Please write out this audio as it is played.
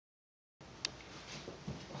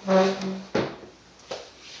Okay,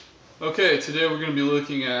 today we're going to be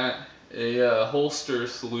looking at a holster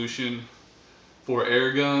solution for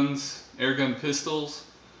air guns, air gun pistols,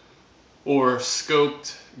 or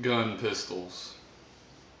scoped gun pistols.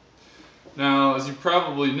 Now, as you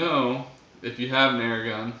probably know, if you have an air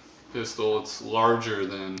gun pistol, it's larger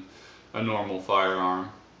than a normal firearm,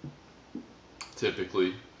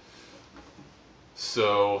 typically.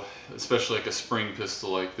 So, especially like a spring pistol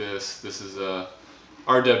like this is a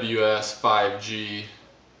RWS 5G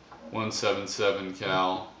 177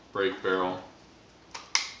 cal break barrel.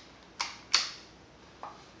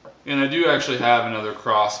 And I do actually have another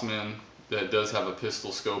Crossman that does have a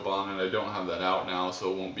pistol scope on it. I don't have that out now,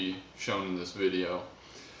 so it won't be shown in this video.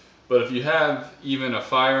 But if you have even a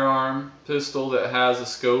firearm pistol that has a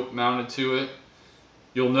scope mounted to it,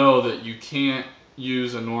 you'll know that you can't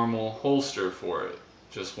use a normal holster for it. It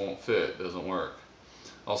just won't fit, doesn't work.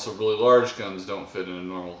 Also, really large guns don't fit in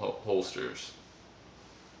normal holsters.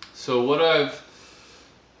 So what I've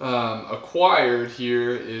acquired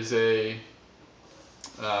here is a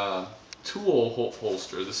tool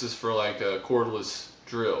holster. This is for like a cordless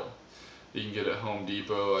drill. You can get it at Home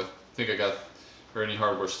Depot. I think I got, or any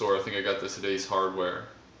hardware store. I think I got this at Ace Hardware.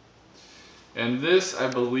 And this, I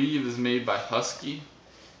believe, is made by Husky.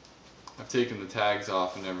 I've taken the tags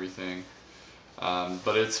off and everything.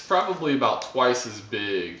 But it's probably about twice as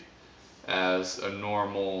big as a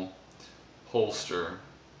normal holster.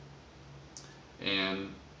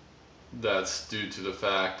 And that's due to the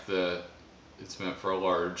fact that it's meant for a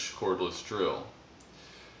large cordless drill.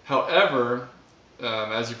 However,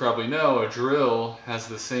 as you probably know, a drill has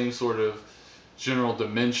the same sort of general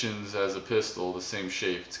dimensions as a pistol, the same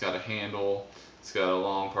shape. It's got a handle, it's got a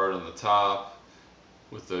long part on the top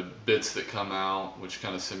with the bits that come out, which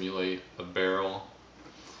kind of simulate a barrel.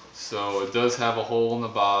 So it does have a hole in the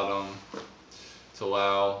bottom to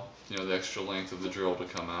allow, you know, the extra length of the drill to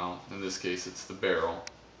come out. In this case, it's the barrel.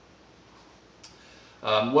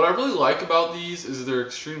 What I really like about these is they're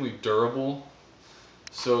extremely durable.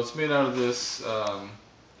 So it's made out of this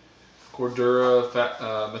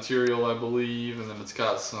Cordura material, I believe, and then it's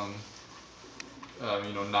got some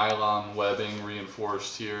nylon webbing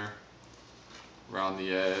reinforced here around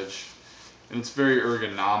the edge. And it's very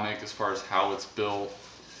ergonomic as far as how it's built.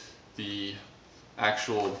 The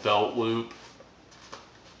actual belt loop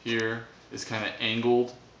here is kind of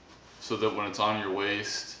angled so that when it's on your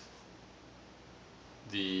waist,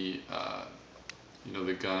 the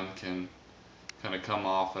the gun can kind of come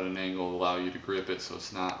off at an angle, allow you to grip it so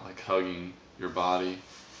it's not like hugging your body.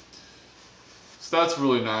 So that's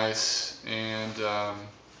really nice. And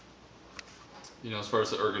as far as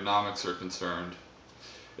the ergonomics are concerned,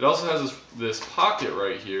 it also has this pocket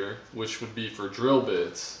right here, which would be for drill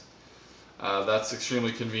bits. That's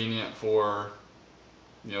extremely convenient for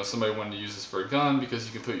somebody wanting to use this for a gun because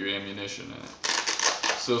you can put your ammunition in it.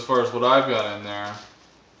 So as far as what I've got in there,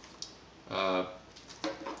 a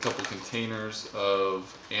couple containers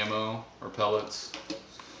of ammo or pellets.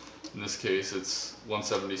 In this case, it's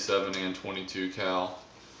 177 and 22 cal.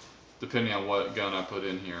 Depending on what gun I put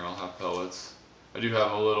in here, I'll have pellets. I do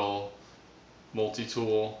have a little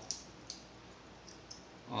multi-tool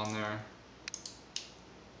on there.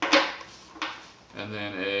 And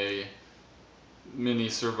then a mini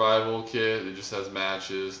survival kit that just has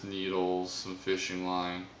matches, needles, some fishing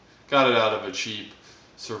line. Got it out of a cheap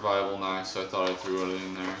survival knife, so I thought I threw it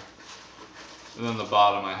in there. And then the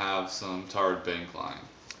bottom I have some tarred bank line.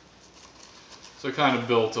 So I kind of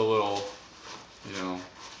built a little,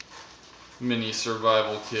 mini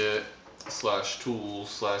survival kit slash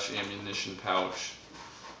tools slash ammunition pouch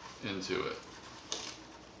into it.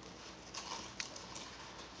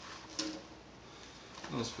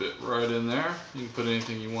 Those fit right in there. You can put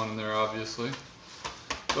anything you want in there, obviously,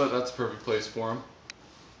 but that's a perfect place for them.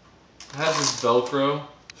 It has this Velcro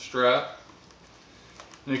strap,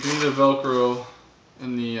 and you can either Velcro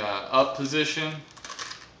in the up position,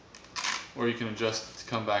 or you can adjust it to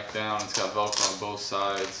come back down. It's got Velcro on both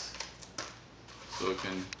sides, so it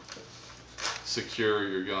can secure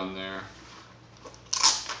your gun there.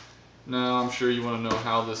 Now I'm sure you want to know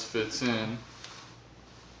how this fits in.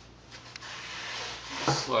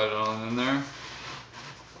 Slide it on in there.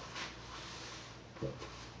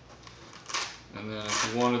 And then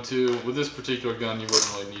if you wanted to, with this particular gun you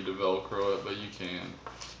wouldn't really need to Velcro it, but you can.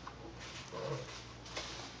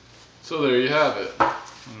 So there you have it.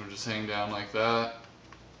 And it'll just hang down like that.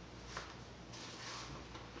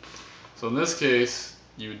 So in this case,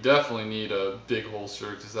 you definitely need a big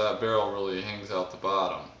holster because that barrel really hangs out the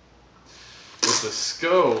bottom. With the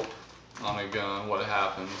scope on a gun, what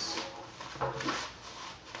happens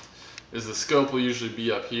is the scope will usually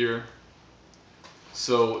be up here,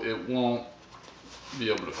 so it won't be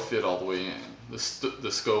able to fit all the way in. The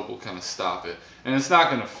scope will kind of stop it, and it's not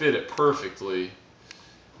going to fit it perfectly.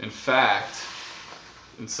 In fact,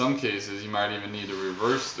 in some cases you might even need to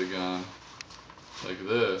reverse the gun like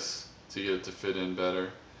this to get it to fit in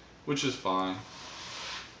better, which is fine.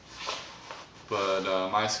 But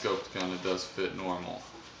my scoped gun, it does fit normal.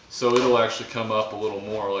 So it'll actually come up a little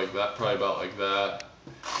more like that, probably about like that,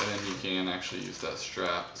 and then you can actually use that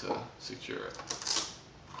strap to secure it.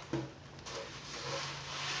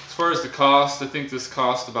 As far as the cost, I think this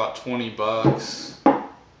cost about 20 bucks.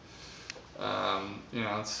 You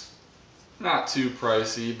know, it's not too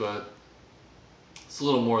pricey, but it's a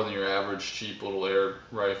little more than your average cheap little air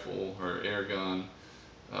rifle or air gun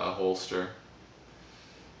holster.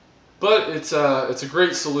 But it's a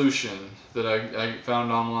great solution that I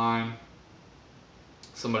found online.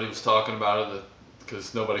 Somebody was talking about it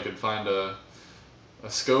because nobody could find a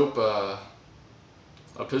scope, a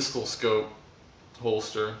pistol scope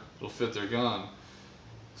holster that'll fit their gun.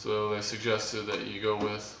 So they suggested that you go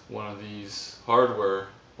with one of these hardware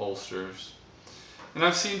holsters. And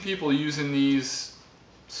I've seen people using these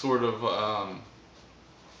sort of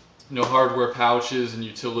hardware pouches and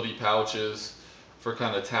utility pouches for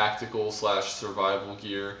kind of tactical / survival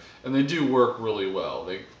gear, and they do work really well.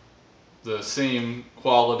 The same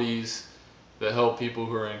qualities that help people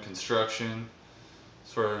who are in construction,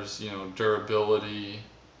 as far as durability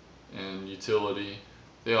and utility,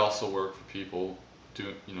 they also work for people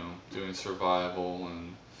doing survival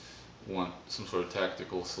and want some sort of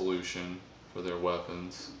tactical solution for their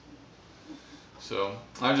weapons. So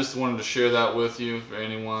I just wanted to share that with you for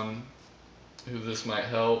anyone who this might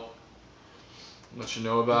help. Let you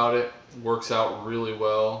know about it. It works out really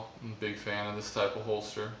well. I'm a big fan of this type of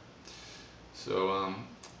holster. So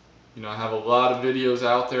I have a lot of videos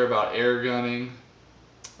out there about air gunning,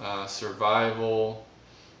 survival,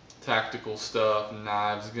 tactical stuff,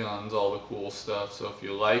 knives, guns, all the cool stuff. So if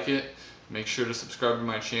you like it, make sure to subscribe to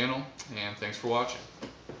my channel, and thanks for watching.